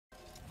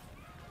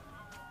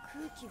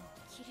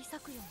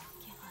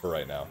For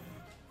right now.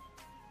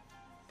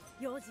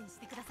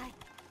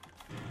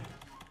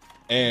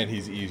 And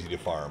he's easy to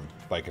farm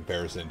by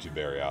comparison to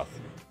Barioth.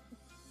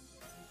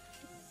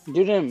 You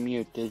didn't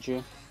mute, did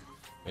you?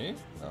 Me?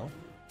 No.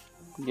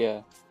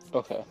 Yeah.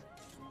 Okay.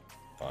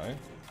 Fine.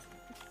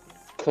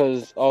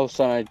 Cause all of a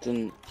sudden I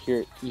didn't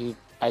hear you.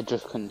 I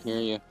just couldn't hear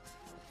you.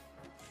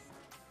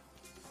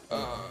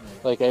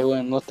 Like I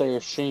went and looked at your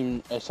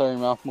stream. I saw your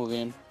mouth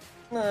moving,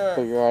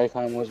 but your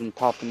icon wasn't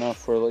popping up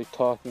for like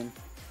talking.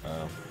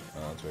 Oh,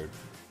 that's weird.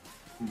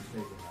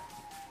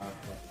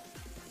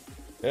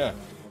 Yeah.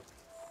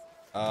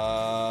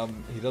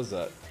 He does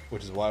that,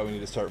 which is why we need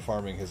to start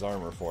farming his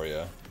armor for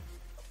you.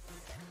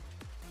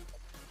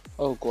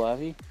 Oh,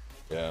 Glavy?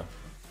 Yeah.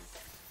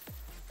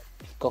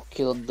 Go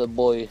kill the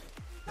boy.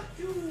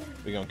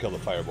 We're gonna kill the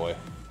fire boy.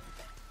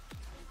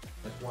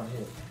 That's one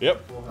hit.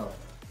 Yep. Full health.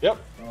 Yep.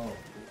 Oh,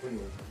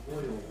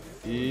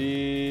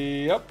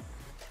 Yep.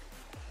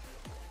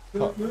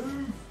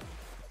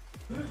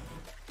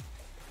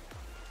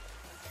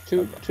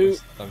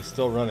 I'm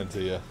still running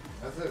to you.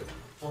 That's it.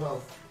 Full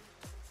health.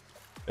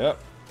 Yep.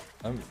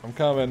 I'm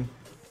coming.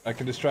 I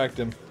can distract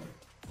him.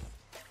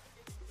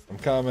 I'm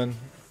coming.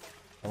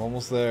 I'm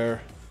almost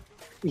there.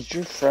 Is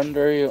your friend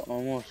area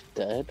almost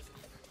dead?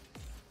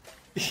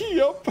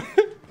 Yep.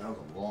 That was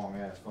a long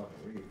ass fucking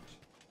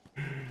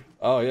reach.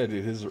 Oh yeah,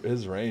 dude.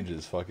 His range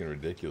is fucking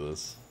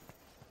ridiculous.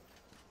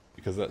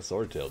 Because of that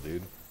sword tail,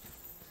 dude.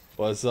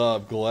 What's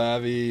up,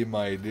 Glavy,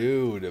 my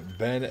dude?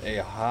 Been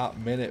a hot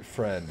minute,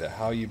 friend.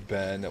 How you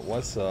been?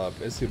 What's up?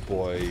 It's your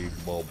boy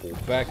Mobile.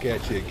 Back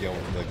at you again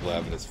with the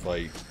Glavinus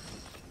fight.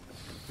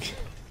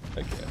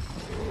 I can't.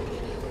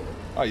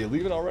 Oh, you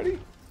leaving already?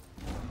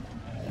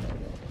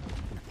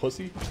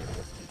 Pussy?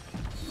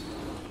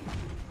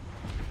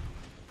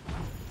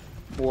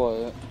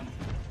 What?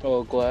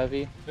 Oh,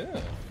 Glavy?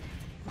 Yeah.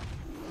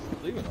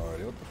 Leaving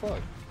already? What the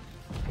fuck?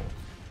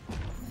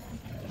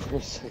 For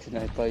a second,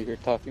 I thought you were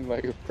talking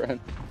about your friend.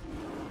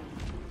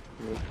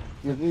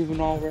 You're leaving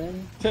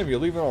already? Tim, you're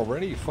leaving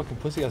already? You fucking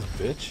pussy ass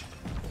bitch.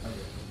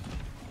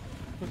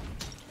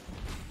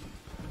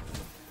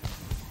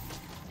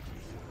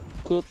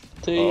 Good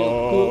tail.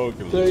 Oh,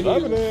 good good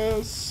tail.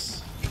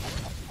 Glavinus.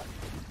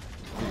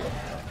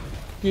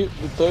 Get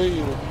the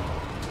tail.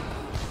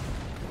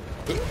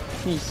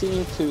 He's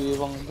seeing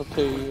tail on the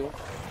tail.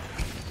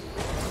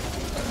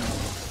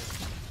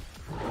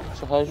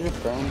 So has your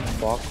friend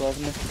bought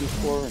Glavinus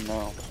before or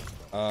no?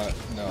 No,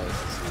 this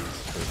is his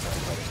first time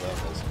playing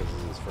Glavinus because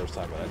this is his first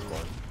time at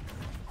Iceborne.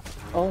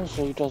 Oh,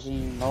 so he doesn't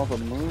even know the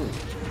move.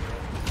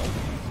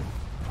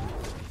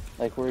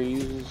 Like where he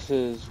uses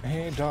his...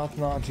 He doth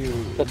not you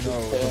Set the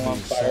know tail on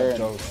the fire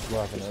beast and- of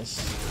Glavinus,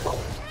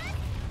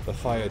 the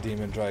fire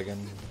demon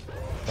dragon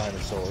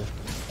dinosaur.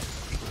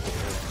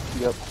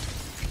 Yep.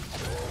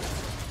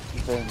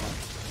 Very much.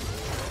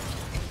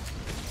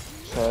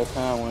 So I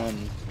kind of went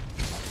and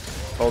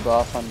hold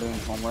off on doing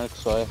homework,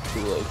 so I have to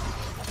do like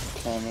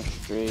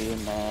chemistry,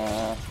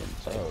 math, and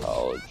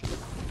psychology.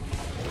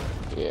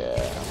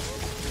 Yeah.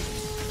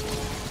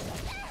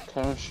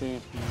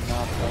 Chemistry,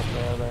 not that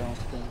bad, I don't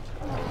think.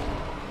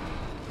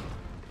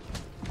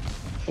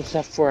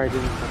 Except for I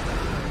didn't.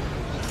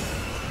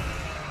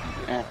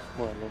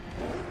 Whatever.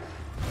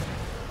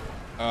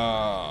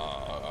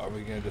 Are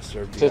we gonna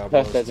disturb Just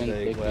Diablos pass that in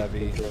today, big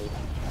Glavy? big.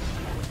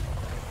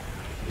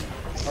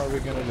 Are we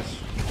gonna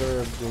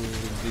disturb the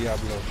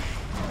Diablos?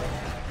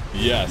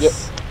 Yes. Yep.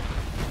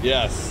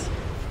 Yes.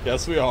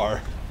 Yes, we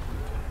are.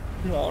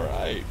 All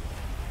right.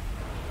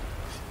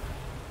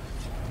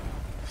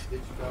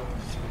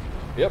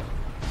 Yep.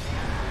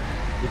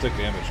 We took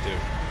damage too.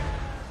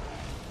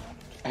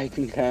 I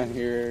can kind of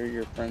hear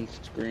your friend's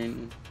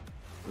screen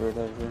or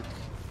whatever.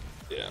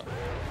 Yeah.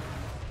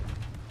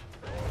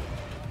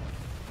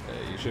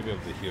 You should be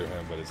able to hear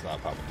him, but it's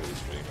not popping through the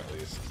stream at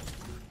least.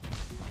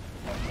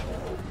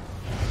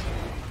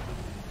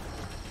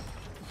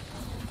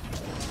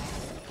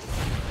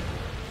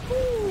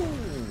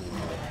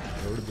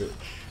 What a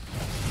bitch.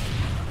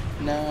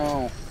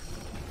 No.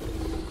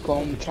 Go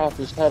and chop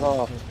his head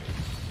off.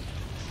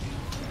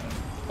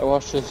 I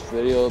watched this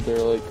video, they're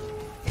like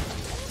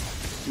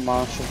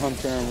Monster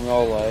Hunter in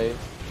real life.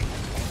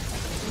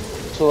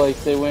 So like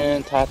they went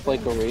and tapped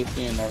like a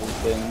Wraithie and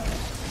everything.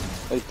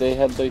 Like they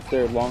had like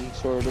their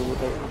longsword or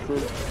whatever.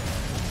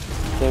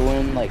 They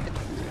went like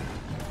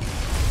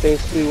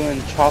basically went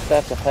and chopped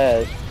at the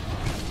head,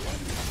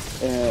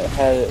 and it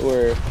had it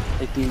where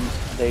like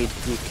they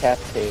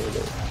decapitated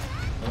it.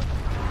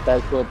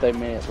 That's what they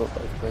made it look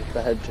like. Like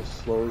the head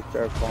just slowly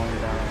started falling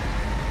down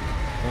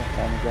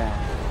on the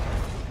ground.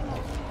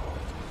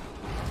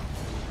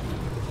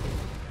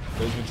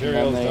 There's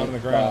materials down on the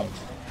ground.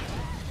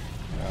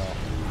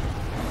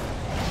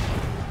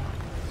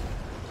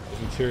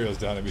 There's materials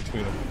down in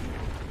between them.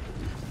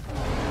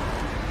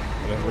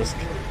 And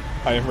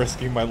I am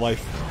risking my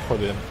life for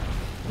them.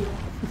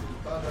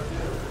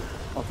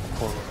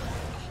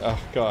 Oh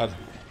God.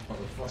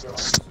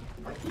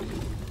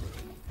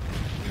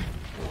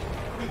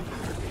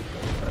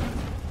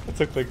 I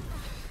took like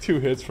 2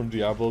 hits from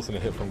Diablos and a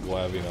hit from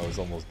Glavy, and I was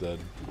almost dead.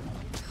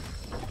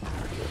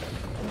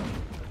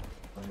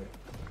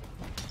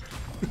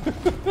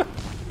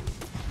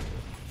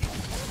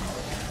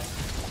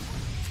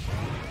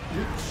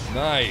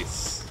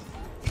 Nice.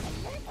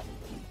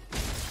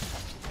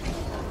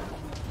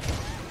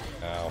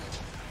 Ow.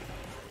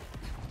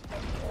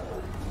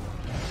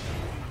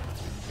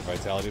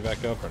 Vitality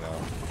back up or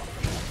no?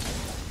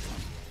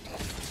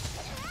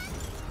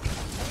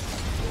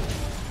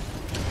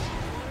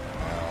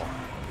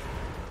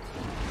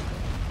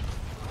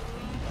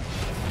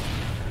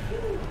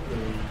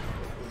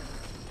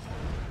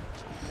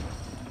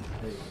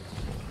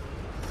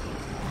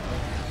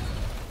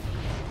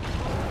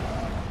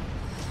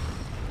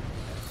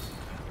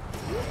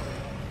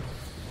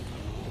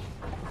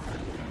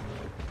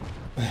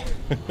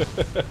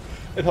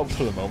 It helps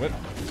for the moment.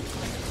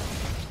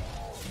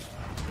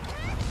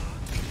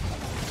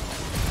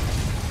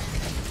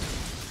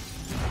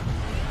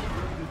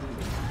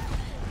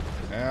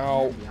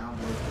 Ow.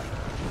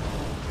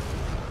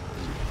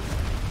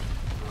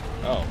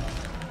 Oh.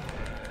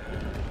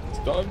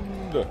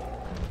 Stunned.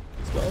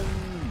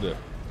 Stunned.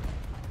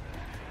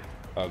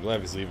 Oh,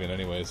 glad he's leaving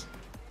anyways.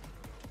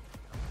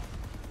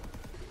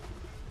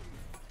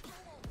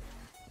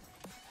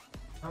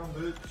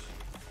 Bitch.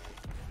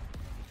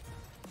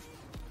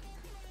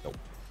 Nope.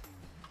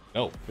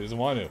 No, he doesn't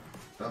want to.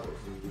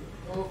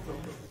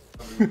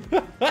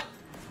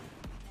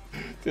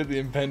 Did the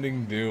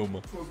impending doom. I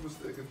was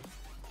mistaken.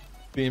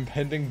 The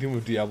impending doom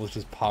of Diablo's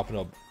just popping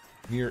up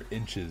mere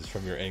inches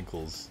from your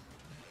ankles.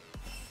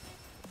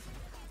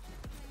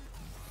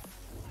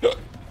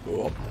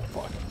 Oh,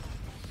 fuck.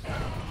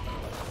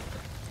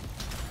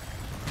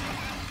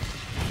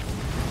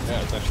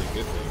 Yeah, it's actually a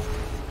good thing.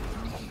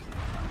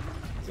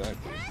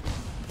 Exactly.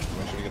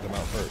 Make sure to get them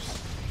out first.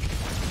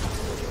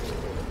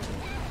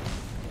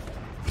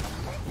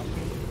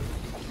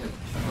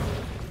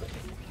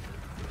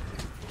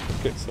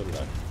 Okay, so did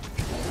I.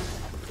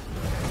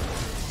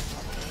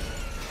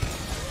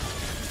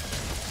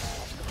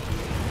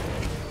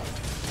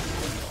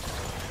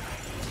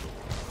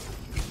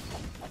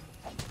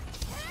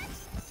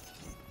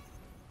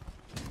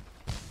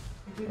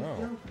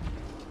 Oh.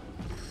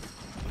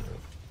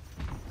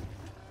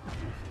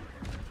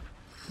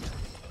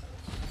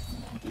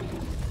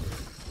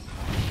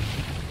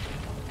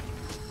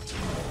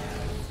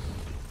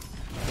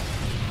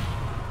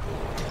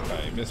 Oh,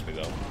 you missed me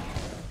though.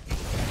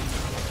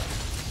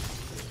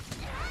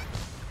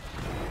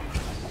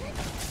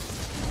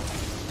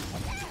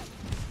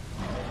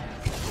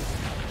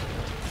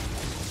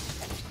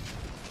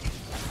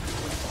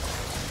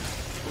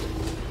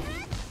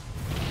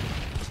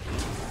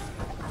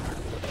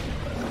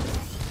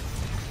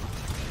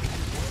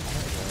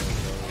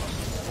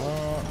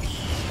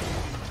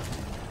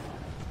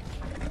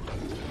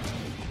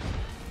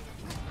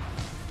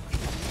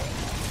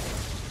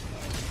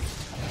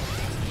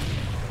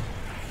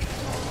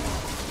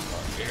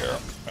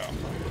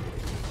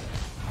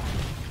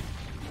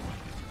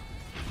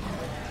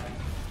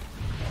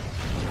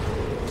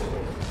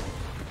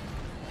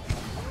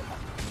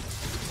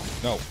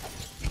 No.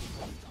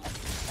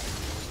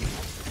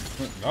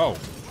 No.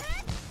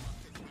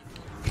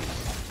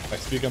 I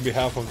speak on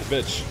behalf of the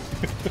bitch.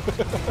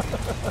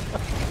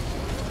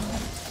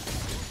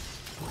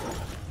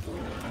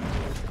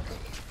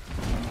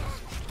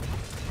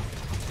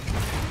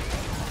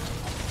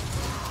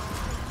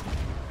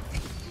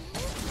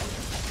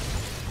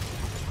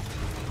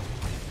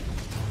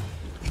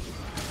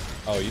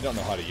 Oh, you don't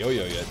know how to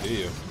yo-yo yet, do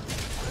you?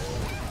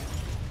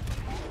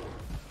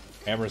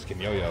 Hammers can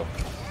yo-yo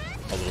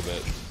a little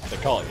bit. They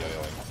call it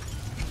yo-yoing.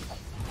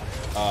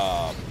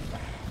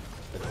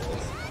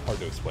 It's hard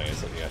to explain. It's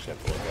something you actually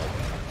have to look up.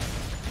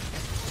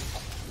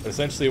 But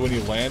essentially, when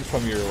you land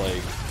from your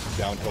like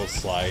downhill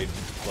slide,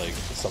 like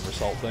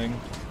somersault thing,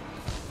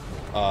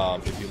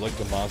 if you lick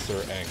the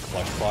monster and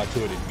clutch claw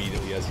to it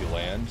immediately as you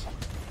land,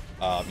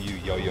 you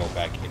yo-yo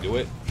back into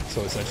it.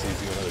 So essentially, you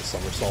do another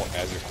somersault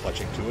as you're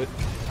clutching to it.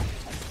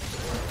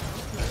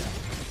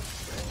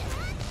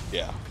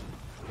 Yeah.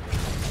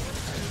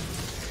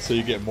 So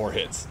you get more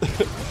hits.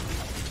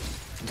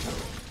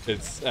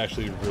 It's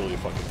actually really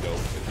fucking dope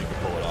if you can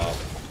pull it off.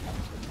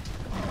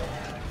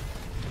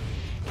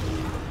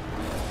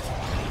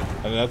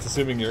 And that's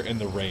assuming you're in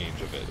the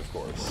range of it, of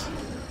course.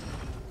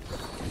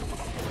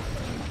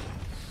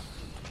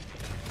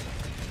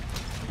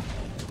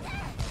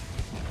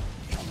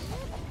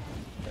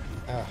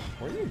 Ah,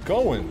 where are you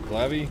going,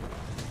 Glavy?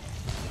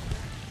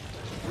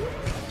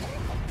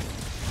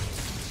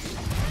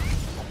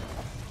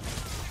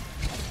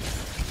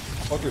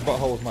 Fuck your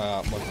butthole with my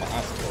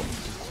icicle.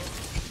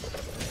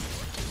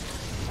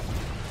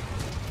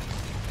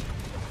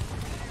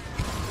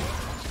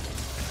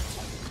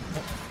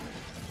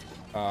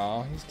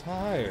 Oh, he's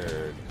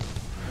tired.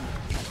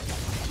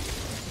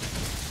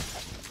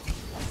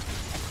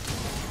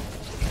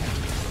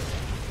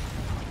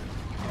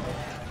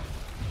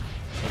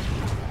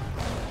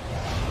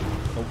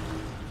 Nope.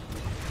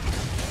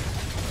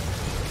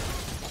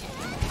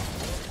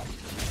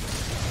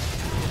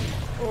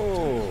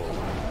 Oh.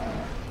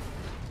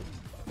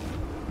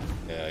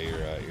 Yeah, you're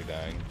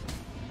dying.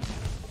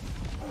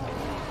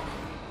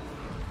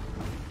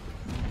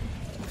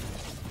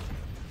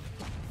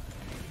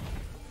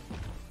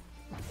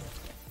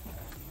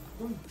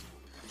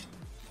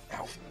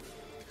 Ow.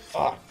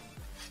 Ah.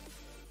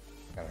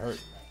 Kinda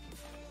hurt.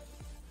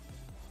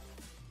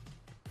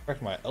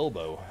 Cracked my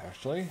elbow,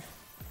 actually.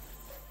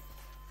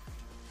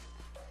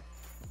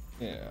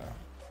 Yeah.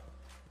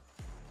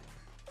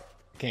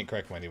 Can't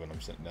crack my knee when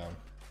I'm sitting down.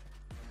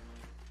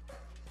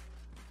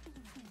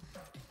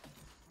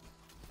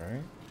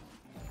 Alright.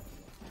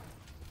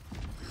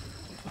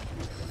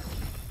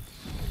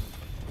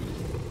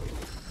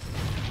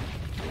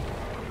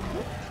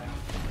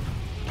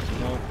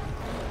 No.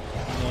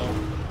 No.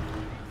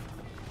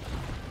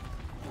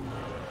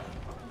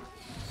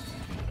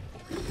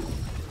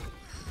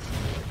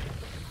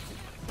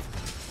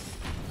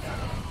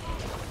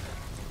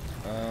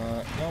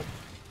 Nope.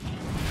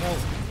 Nope.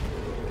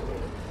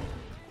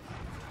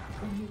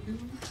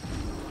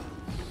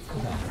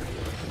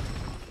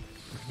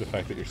 The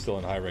fact that you're still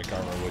in high rank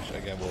armor, which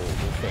again we'll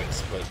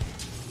fix, but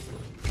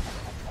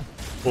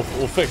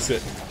we'll fix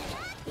it.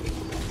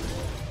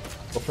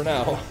 But for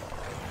now,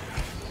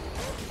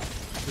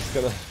 just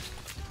gotta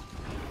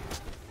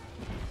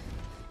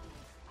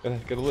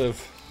live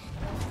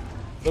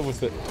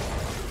with it.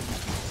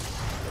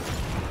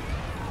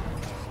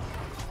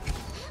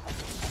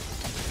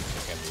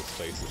 And this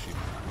face that she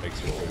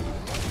makes roll.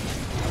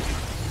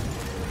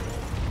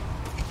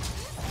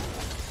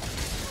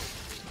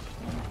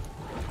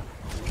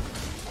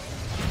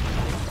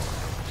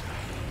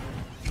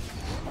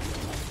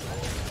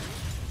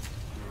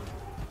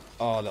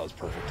 Oh, that was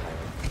perfect timing.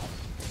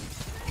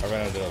 I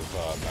ran out of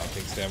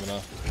mounting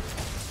stamina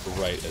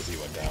right as he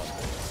went down.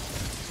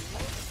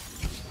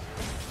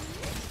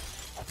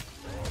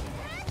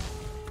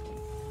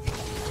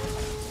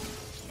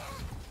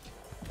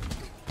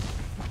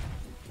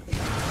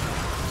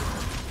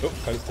 Oh,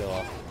 cut his tail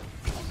off.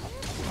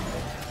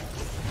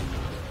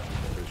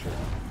 Pretty sure.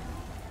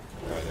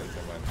 Alright,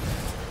 never mind.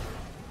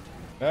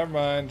 Never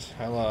mind,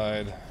 I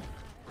lied.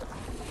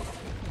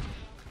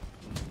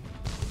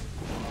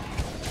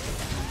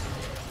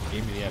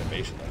 Gave me the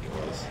animation like it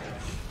was.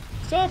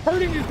 Stop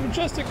hurting these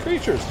majestic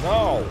creatures!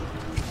 No!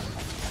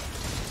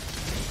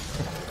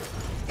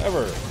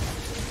 Never.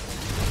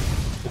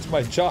 It's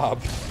my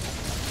job.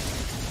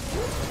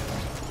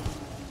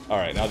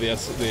 Alright, now the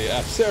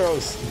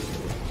Apceros,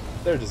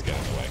 they're just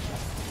getting in the way.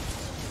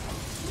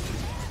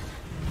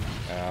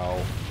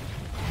 Ow.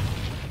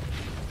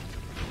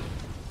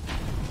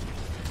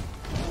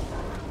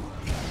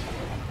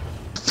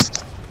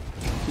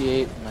 He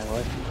ate my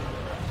life.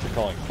 You're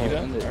calling PETA?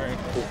 Alright.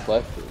 His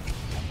life.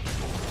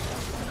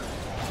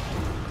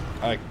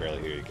 I can barely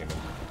hear you, Kingdom.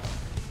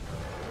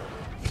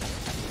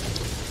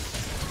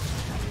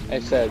 I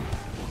said,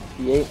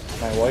 he ate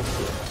my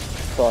waifu,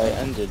 so I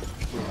ended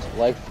his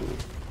waifu.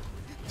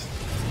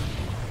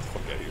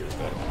 Fuck out of here with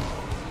that.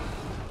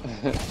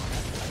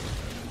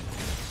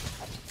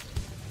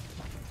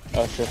 I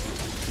was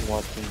just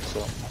watching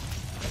some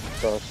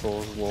Dark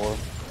Souls lore.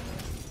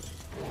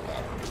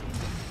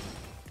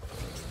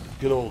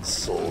 Good old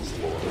Souls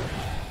lore.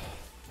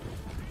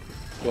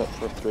 Yep,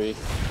 for 3.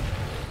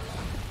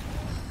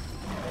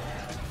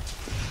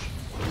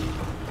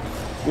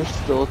 You're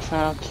still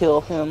trying to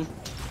kill him?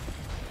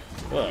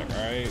 Look,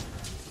 alright.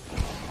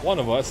 One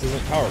of us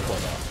isn't powerful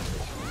enough.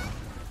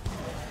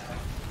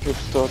 You're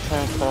still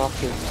trying to cut off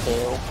his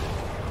tail?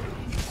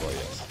 Well,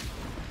 yes.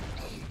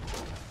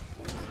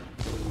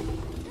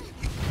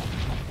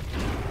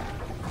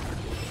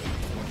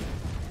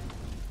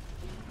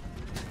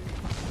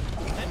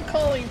 I'm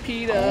calling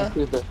PETA.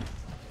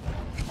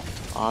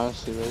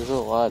 Honestly, there's a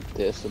lot of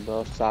diss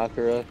about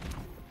Sakura.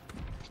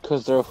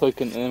 Because there's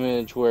like an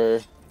image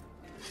where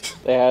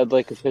they had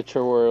like a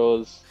picture where it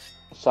was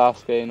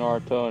Sasuke,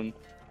 Naruto, and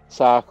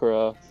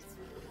Sakura.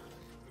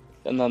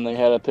 And then they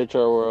had a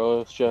picture where it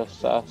was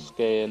just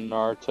Sasuke and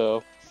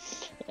Naruto.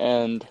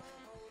 And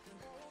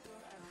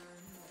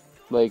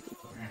like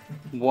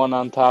one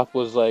on top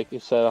was like,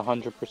 it said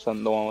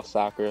 100% the one with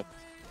Sakura.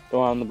 The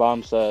one on the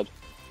bottom said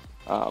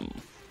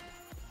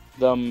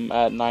them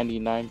at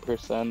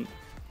 99%,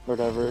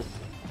 whatever.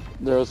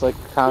 There was like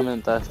a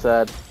comment that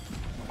said,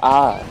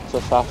 "Ah, so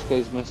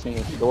Sasuke's missing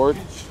his sword."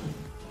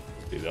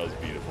 Dude, that was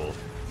beautiful.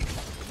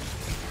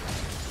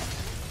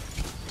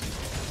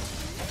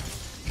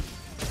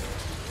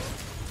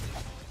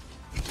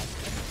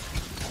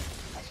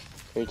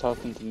 Are you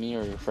talking to me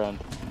or your friend?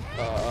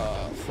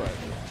 Friend.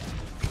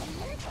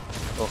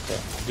 Okay.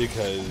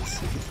 Because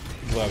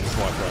Glenn just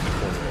walked around the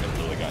corner and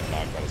literally got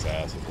knocked on his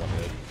ass with one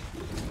hit.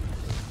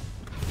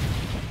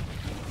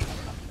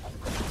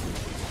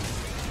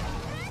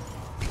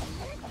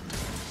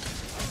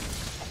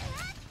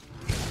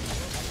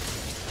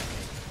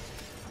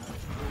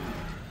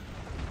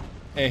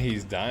 And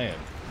he's dying.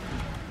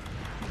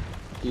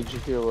 Did you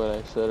hear what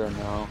I said or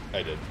no?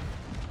 I did.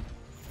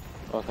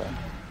 Okay.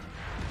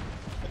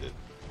 I did.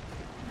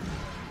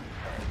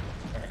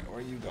 Alright, where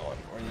are you going?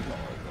 Where are you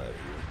going with that?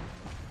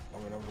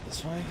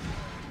 This way?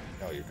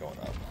 No, you're going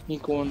up. He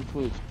going to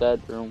his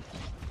bedroom.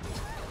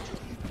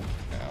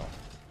 Now.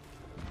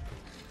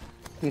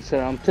 He said,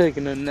 I'm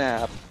taking a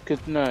nap.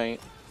 Good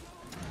night.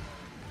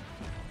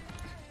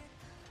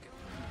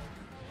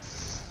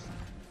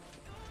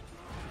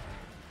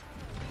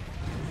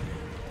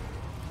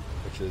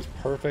 Which is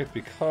perfect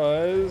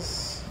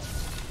because...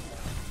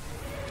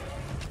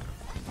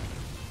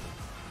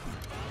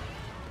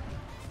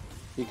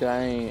 You got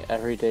any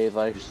everyday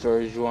life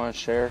stories you want to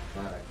share?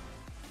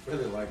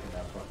 Really liking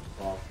that fucking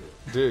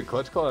bullshit. Dude,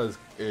 Clutch Claw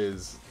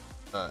is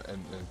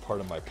and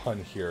part of my pun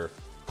here,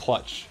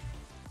 clutch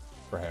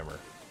for Hammer.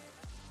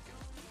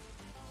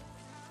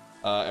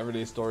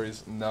 Everyday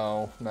stories?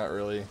 No, not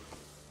really.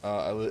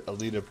 I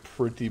lead a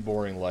pretty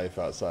boring life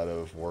outside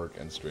of work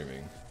and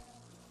streaming.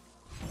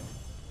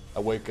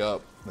 I wake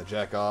up, I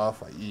jack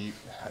off, I eat,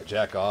 I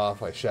jack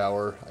off, I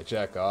shower, I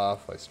jack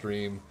off, I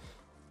stream,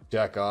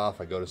 jack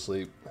off, I go to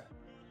sleep.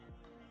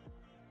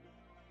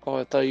 Oh,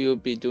 I thought you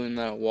would be doing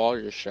that while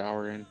you're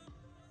showering.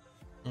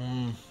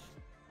 No,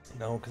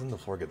 because then the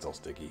floor gets all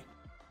sticky.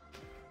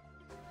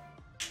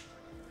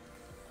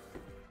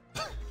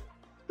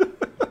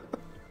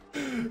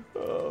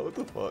 Oh, what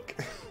the fuck?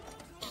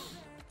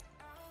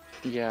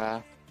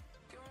 Yeah.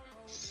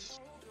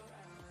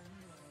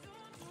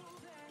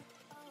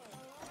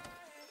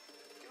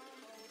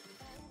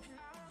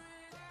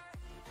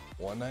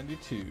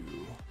 $192.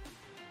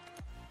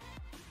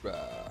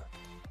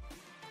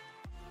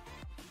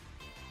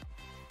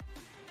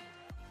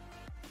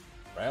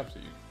 Perhaps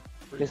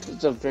you. This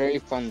is a very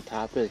fun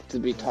topic to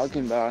be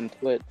talking about on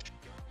Twitch.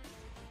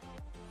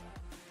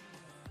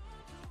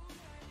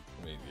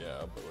 I mean,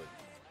 yeah, but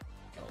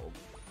like, oh,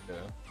 yeah.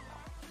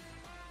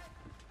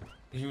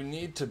 You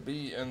need to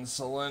be in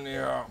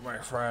Selenia, my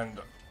friend.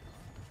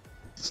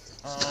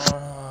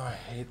 I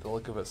hate the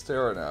look of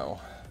Astera now.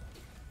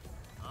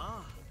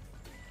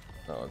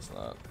 No, it's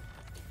not.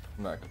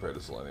 Not compared to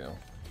Selenia.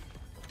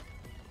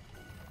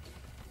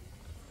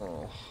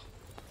 Oh.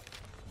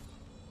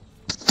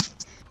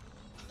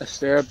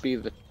 Astera be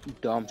the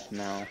dump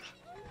now.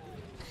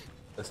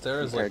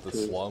 Astera is like compared the to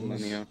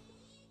slums, Selenia.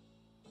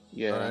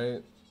 Yeah.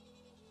 right?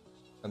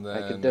 And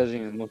then Like, it doesn't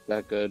even look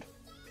that good.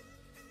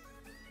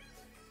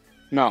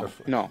 No,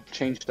 no,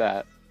 change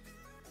that.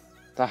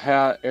 The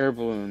hot air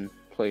balloon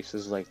place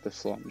is like the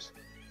slums.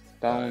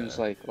 That Oh, one's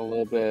yeah. like a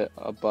little bit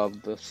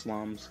above the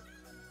slums.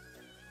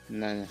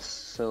 And then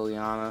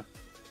Ciliana.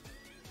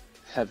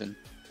 Heaven.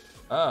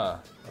 a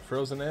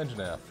frozen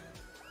Anjanath.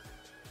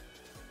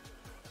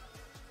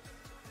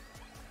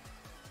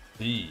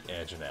 The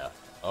Anjanath.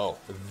 Oh,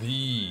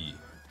 the.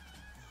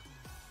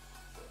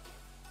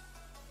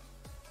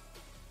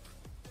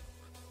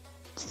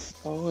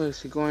 Oh,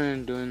 is he going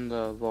and doing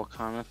the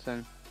Volcana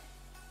thing?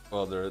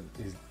 Well,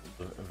 he's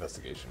the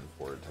investigation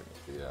report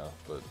technically, yeah,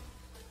 but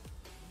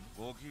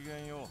Oh,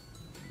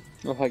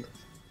 like,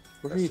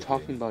 what are you That's the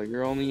talking game. about?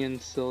 You're only in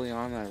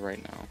Ciliana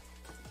right now.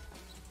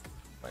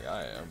 like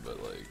I am,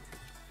 but like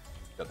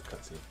got the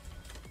cutscene.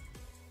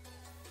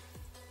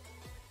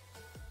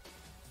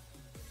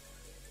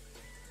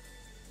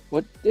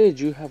 What did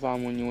you have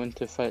on when you went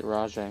to fight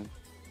Rajang?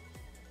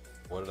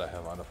 What did I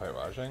have on to fight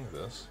Rajang?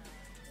 This?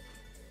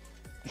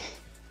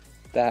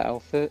 That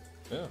outfit?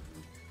 Yeah,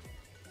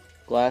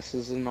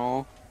 Glasses and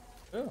all?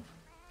 yeah.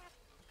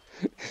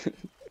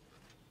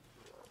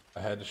 I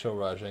had to show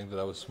Rajang that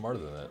I was smarter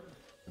than it.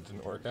 It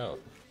didn't work out.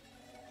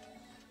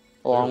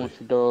 Along Clearly. with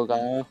the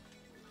Dorogaya?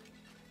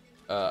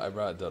 I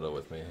brought Dodo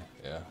with me,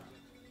 yeah.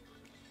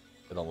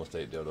 It almost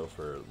ate Dodo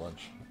for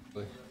lunch.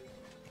 Really.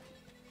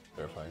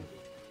 Terrifying.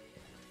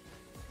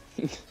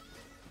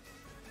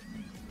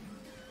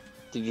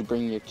 Did you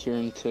bring your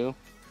Kieran too?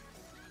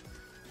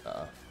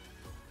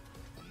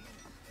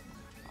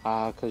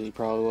 Cause you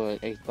probably would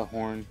have ate the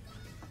horn.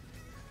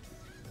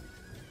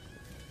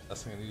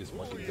 Last thing I need is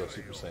Monkey to go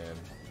Super Saiyan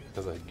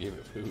because I gave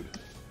it food.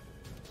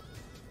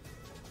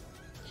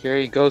 Here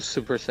he goes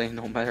Super Saiyan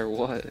no matter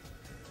what.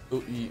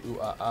 Ooh, ooh,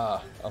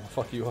 ah. I'll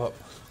fuck you up.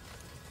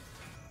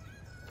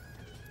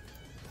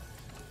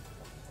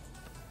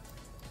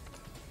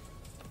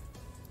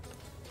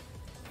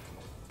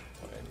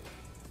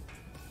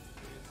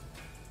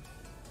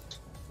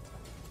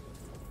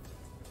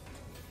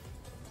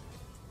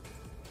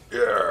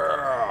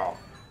 Yeah.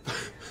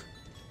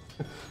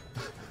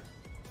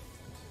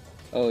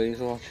 Oh, he's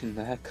watching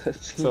that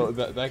cutscene. So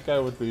that guy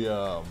with the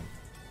Your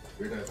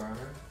guy's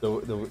armor?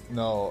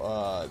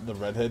 the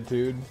redhead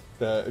dude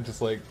that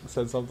just like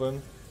said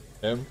something,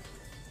 him,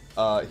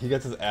 he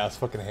gets his ass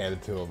fucking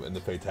handed to him in the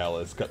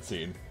Fatalis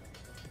cutscene.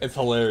 It's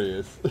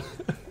hilarious.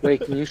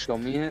 Wait, can you show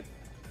me it?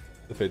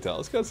 The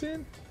Fatalis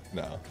cutscene?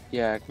 No,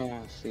 Yeah, I kind of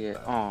want to see it.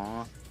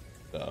 Aw.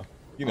 no.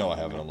 You know I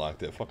haven't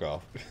unlocked it. Fuck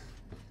off.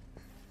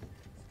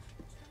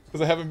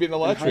 Because I haven't beaten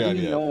And how do Electrion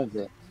you yet. know of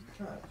it?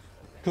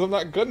 Because I'm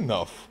not good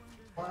enough.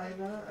 Why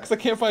not? Because I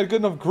can't find a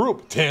good enough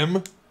group,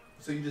 Tim.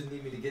 So you just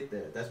need me to get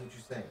there. That's what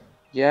you're saying.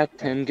 Yeah,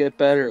 Tim, get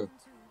better.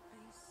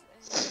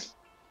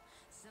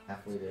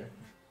 Halfway there.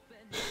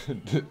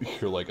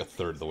 You're like a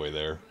third of the way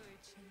there.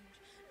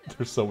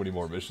 There's so many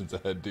more missions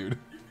ahead, dude.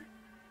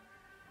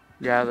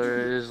 Yeah,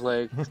 there is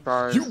like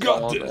Stars, You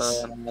got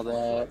this! and all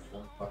that.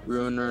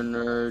 Ruiner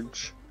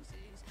Nurge.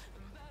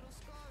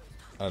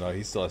 Oh no,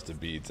 he still has to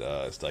beat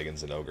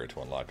Stygens and Ogre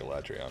to unlock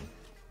Elatrion.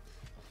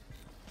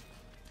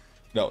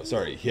 No,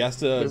 sorry, he has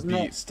to Isn't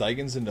beat it-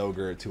 Stygens and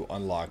Ogre to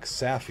unlock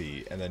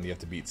Safi, and then you have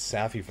to beat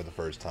Safi for the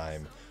first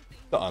time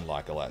to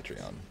unlock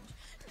Elatrion.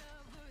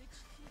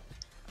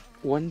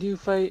 When do you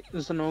fight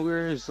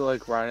Zenogre? Is it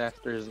like right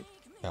after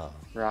Oh.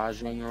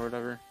 Rajang or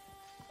whatever?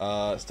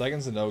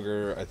 Stygens and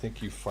Ogre, I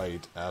think you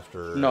fight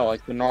after... No,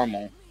 like the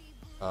normal.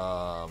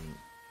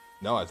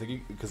 No, I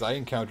think because I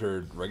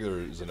encountered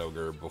regular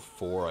Zenogre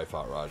before I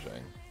fought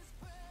Rajang.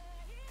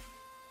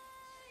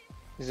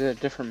 Is it a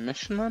different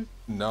mission then?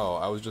 No,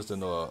 I was just in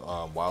the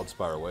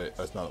Wildspire way.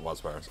 It's not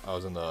Wildspires. I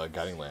was in the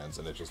Guiding Lands,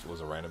 and it just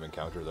was a random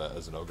encounter that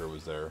as an ogre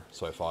was there,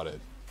 so I fought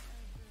it,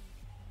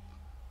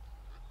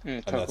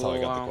 and that's how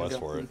I got the quest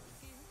for it.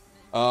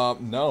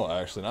 No,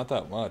 actually, not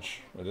that much.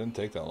 It didn't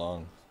take that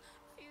long.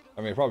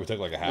 I mean, it probably took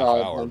like a half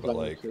hour, but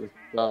like,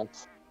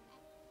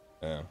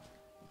 yeah.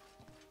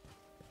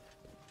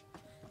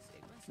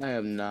 I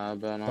have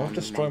not been on. Don't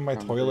destroy my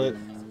toilet.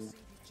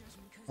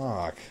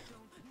 Fuck.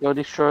 Go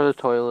destroy the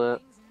toilet.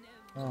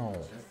 Oh.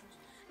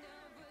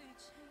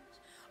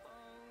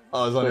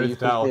 Oh, it's So underneath you the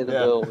can towel. pay the Yeah.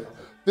 bill.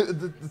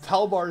 The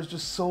towel bar is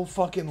just so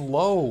fucking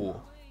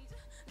low.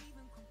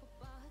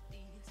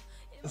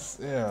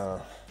 Yeah.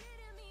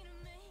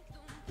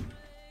 I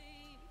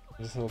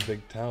just have a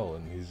big towel,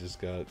 and he's just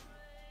got.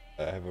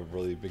 I have a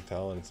really big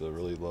towel, and it's a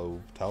really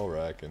low towel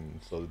rack, and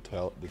so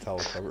the towel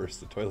covers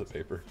the toilet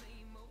paper.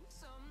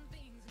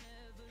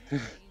 He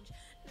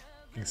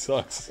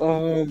sucks.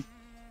 Doug,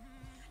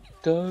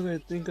 I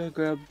think I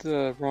grabbed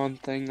the wrong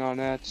thing on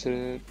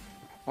accident.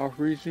 I was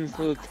reaching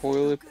for the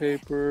toilet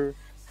paper.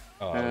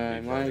 Oh, I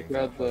I'd be might burning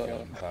grab that the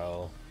fucking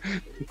towel.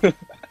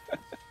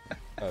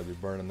 I'd be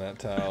burning that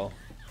towel.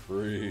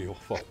 Real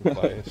fucking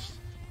fast.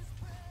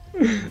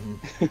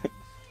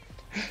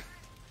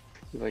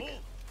 like,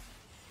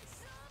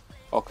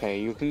 okay,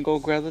 you can go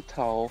grab the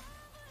towel,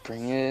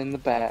 bring it in the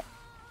back,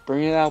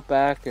 bring it out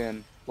back,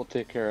 and we'll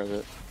take care of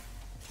it.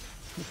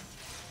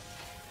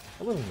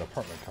 I live in an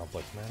apartment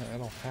complex, man. I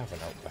don't have an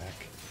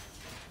outback.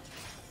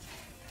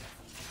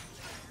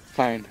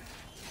 Fine.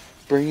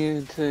 Bring it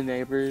into the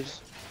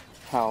neighbor's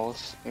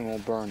house and we'll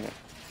burn it.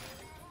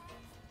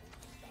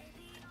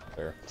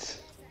 There.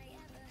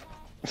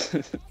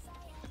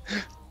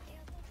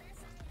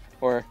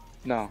 Or,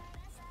 no.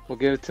 We'll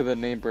give it to the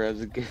neighbor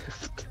as a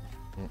gift.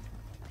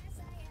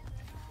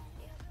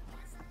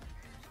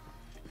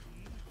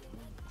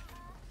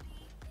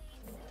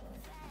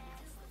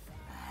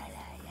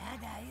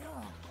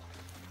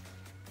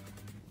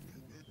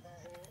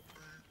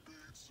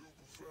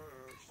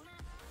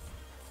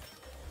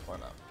 Why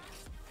not?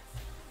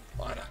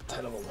 Why not?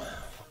 10 of them.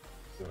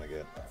 See what I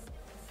get.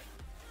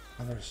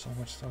 Oh, there's so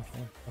much stuff.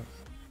 Holy fuck.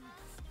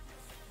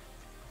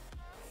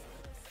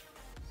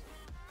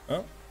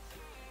 Oh.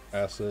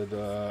 Acid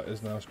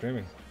is now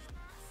streaming.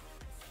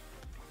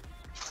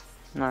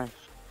 Nice.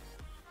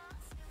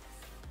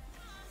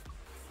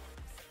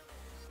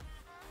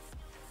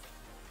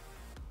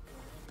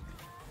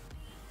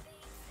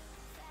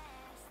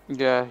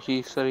 Yeah,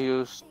 he said he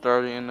was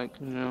starting like,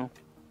 you know.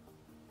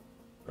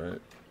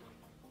 Right.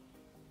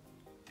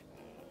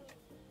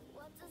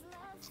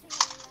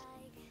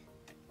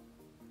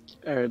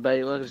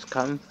 Everybody was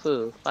kung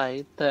fu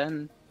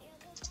fighting.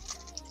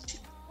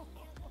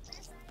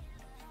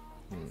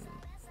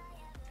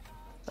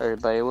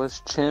 Everybody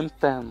was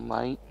chimp and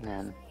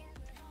lightning.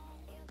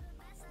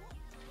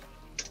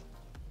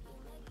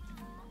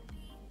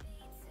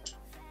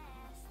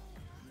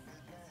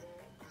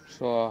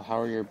 So, how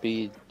are your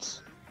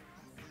beads?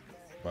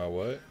 My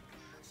what?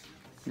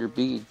 Your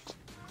beads.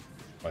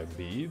 My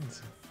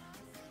beads?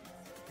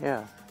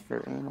 Yeah,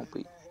 your anal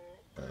beads.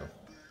 Oh.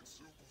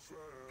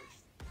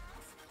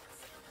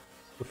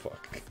 The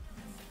fuck?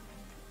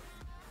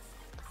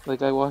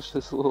 Like, I watched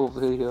this little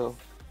video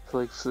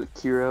for, like,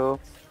 Sekiro.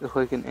 It's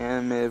like an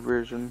animated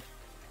version.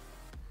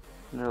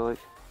 And they're like,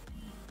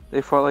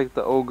 they fought, like,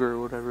 the ogre or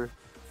whatever.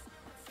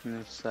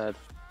 And it said,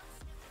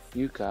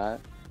 you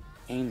got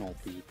anal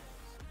bead.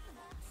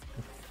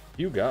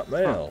 You got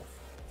mail.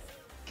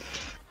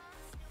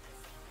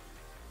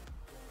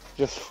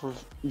 Just for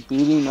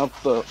beating up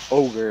the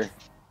ogre.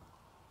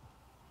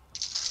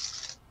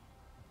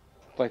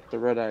 Like the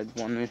red-eyed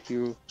one, if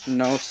you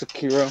know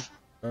Sekiro.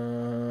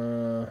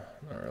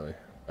 Not really.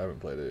 I haven't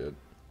played it yet.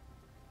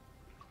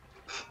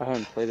 I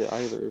haven't played it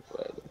either,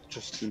 but I've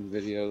just seen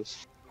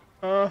videos.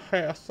 I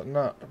have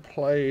not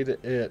played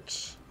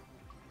it.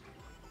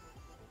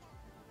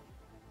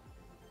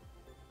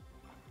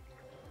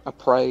 A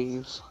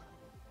praise.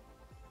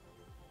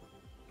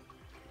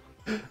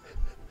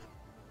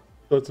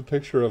 So it's a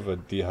picture of a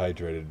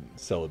dehydrated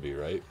Celebi,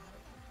 right?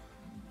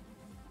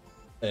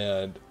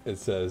 And it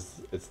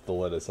says it's the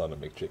lettuce on a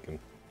McChicken.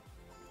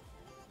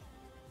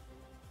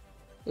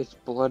 Its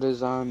blood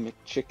is on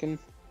McChicken.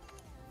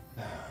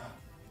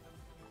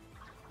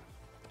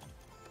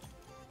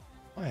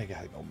 Why you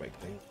gotta go make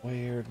things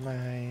weird,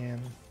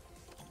 man?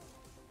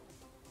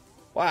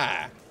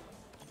 Why?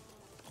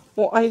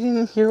 Well, I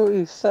didn't hear what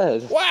you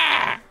said.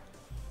 Why?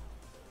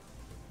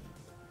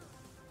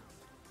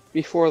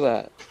 Before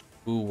that.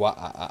 Ooh, wah,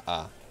 ah, ah,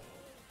 ah.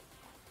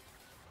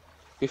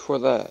 Before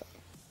that.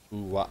 Ooh,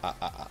 wah, ah,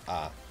 ah, ah,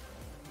 ah.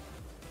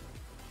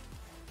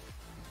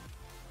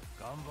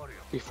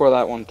 Before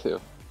that one too.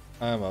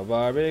 I'm a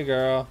Barbie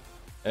girl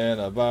in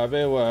a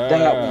Barbie world.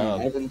 That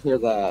one. I didn't hear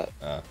that.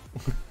 Ah.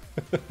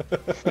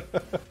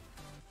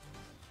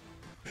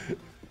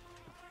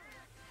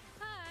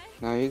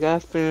 Now you gotta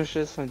finish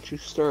it since you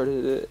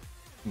started it.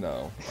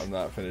 No, I'm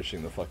not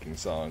finishing the fucking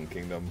song,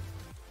 Kingdom.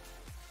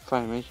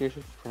 Fine, make your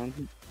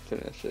friend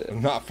finish it.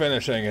 I'm not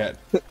finishing it.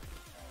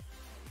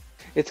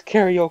 It's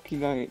karaoke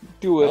night.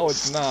 Do it. No,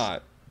 it's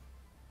not.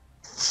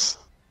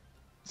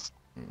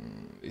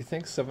 You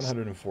think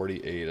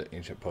 748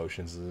 ancient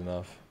potions is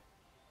enough?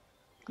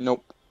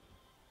 Nope.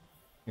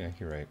 Yeah,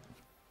 you're right.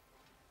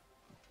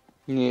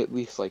 You need at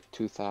least like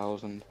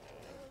 2,000.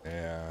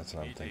 Yeah, that's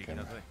what I'm thinking.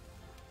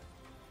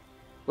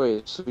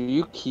 Wait, so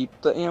you keep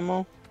the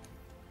ammo?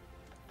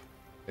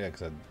 Yeah,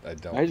 because I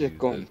don't I just use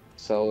go it. and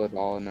sell it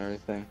all and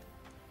everything.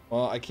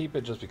 Well, I keep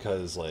it just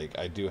because, like,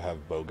 I do have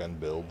bowgun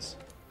builds.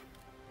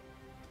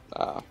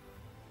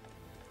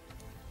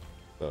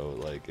 So,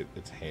 like,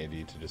 it's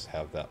handy to just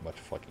have that much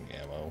fucking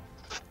ammo.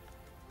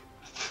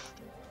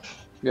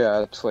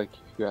 Yeah, it's like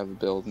you have the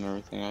build and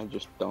everything. I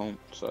just don't,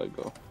 so I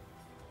go.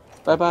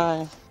 Bye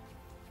bye.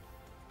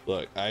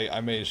 Look,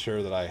 I made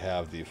sure that I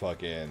have the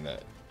fucking,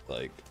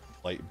 like,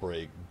 light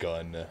break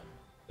gun,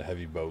 the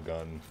heavy bow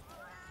gun,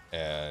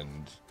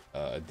 and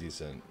a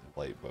decent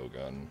light bow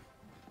gun.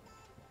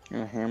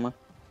 And a hammer.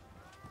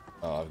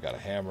 I've got a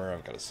hammer,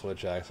 I've got a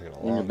switch axe, I got a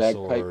And your long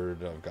bagpipe.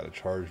 sword, I've got a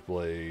charge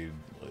blade,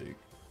 like...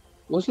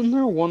 Wasn't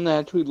there one that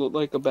actually looked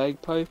like a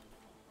bagpipe?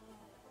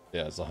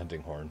 Yeah, it's a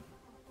hunting horn.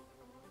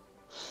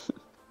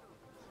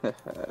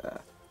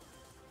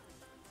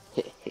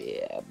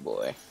 Yeah,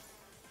 boy.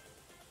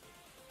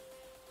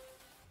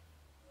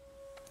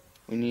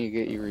 We need to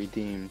get you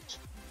redeemed.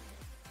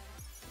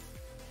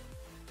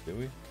 Do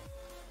we?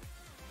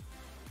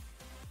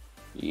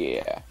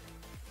 Yeah.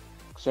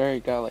 Cause I already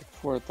got like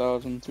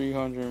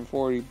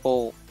 4,340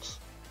 bolts.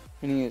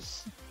 I need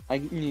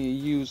to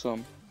use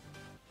them.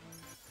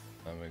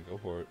 I mean, go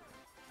for it.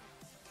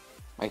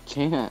 I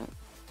can't.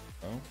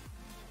 No?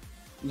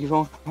 You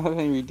don't have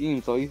any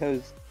redeems. All you have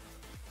is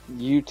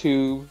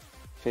YouTube,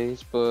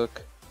 Facebook,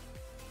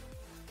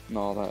 and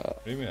all that.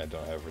 What do you mean I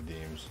don't have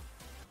redeems?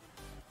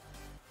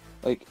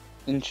 Like,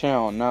 in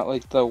channel, not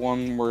like the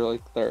one where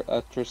like they're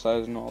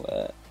exercise and all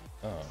that.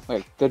 Oh.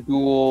 Like the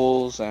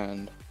duels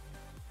and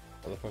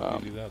How the fuck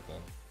do you do that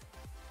then?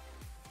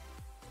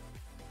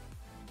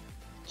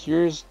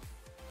 Tears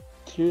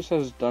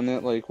has done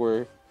it like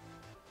where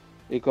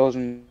it goes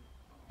and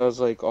does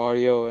like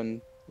audio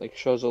and like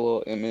shows a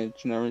little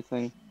image and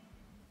everything.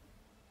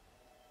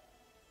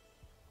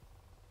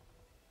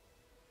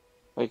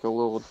 Like a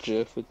little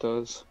GIF it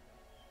does.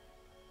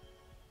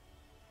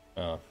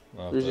 Oh.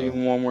 There's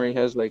even one where he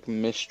has like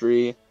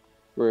mystery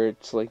where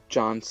it's like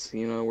John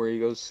Cena where he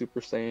goes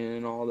Super Saiyan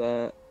and all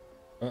that.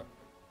 Yeah,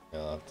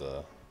 I'll have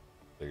to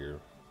figure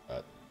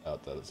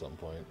out that at some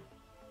point.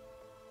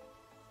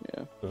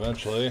 Yeah.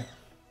 Eventually.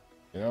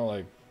 You know,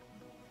 like,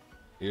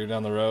 a year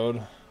down the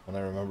road, when I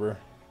remember.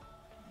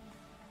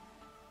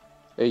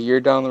 A year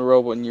down the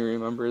road when you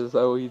remember, is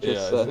that what you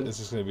just said? It's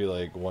just gonna be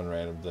like one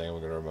random thing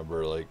we're gonna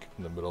remember, like,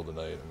 in the middle of the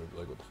night, and we'll be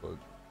like, what the fuck?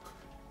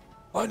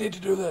 I need to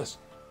do this!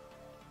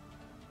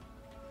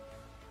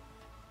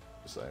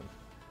 Just saying.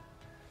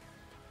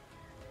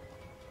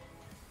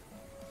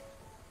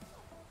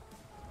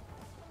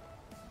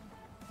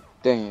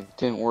 Dang it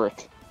didn't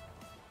work.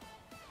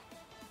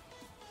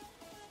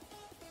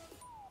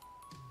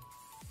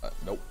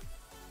 Nope.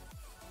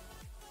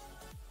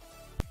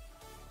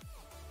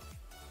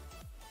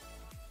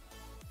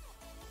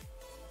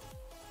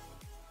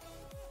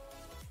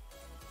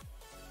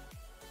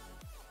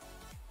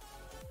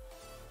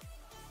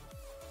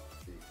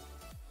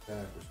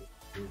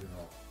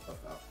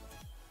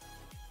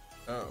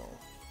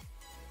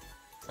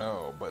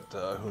 Oh, but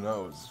who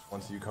knows?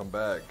 Once you come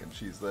back and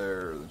she's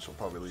there, then she'll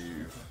probably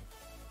leave.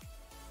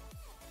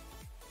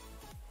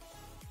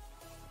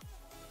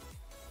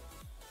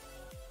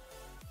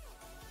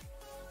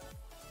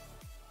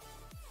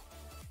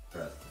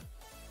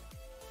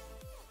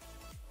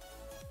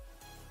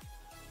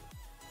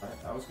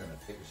 I was gonna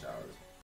take a shower.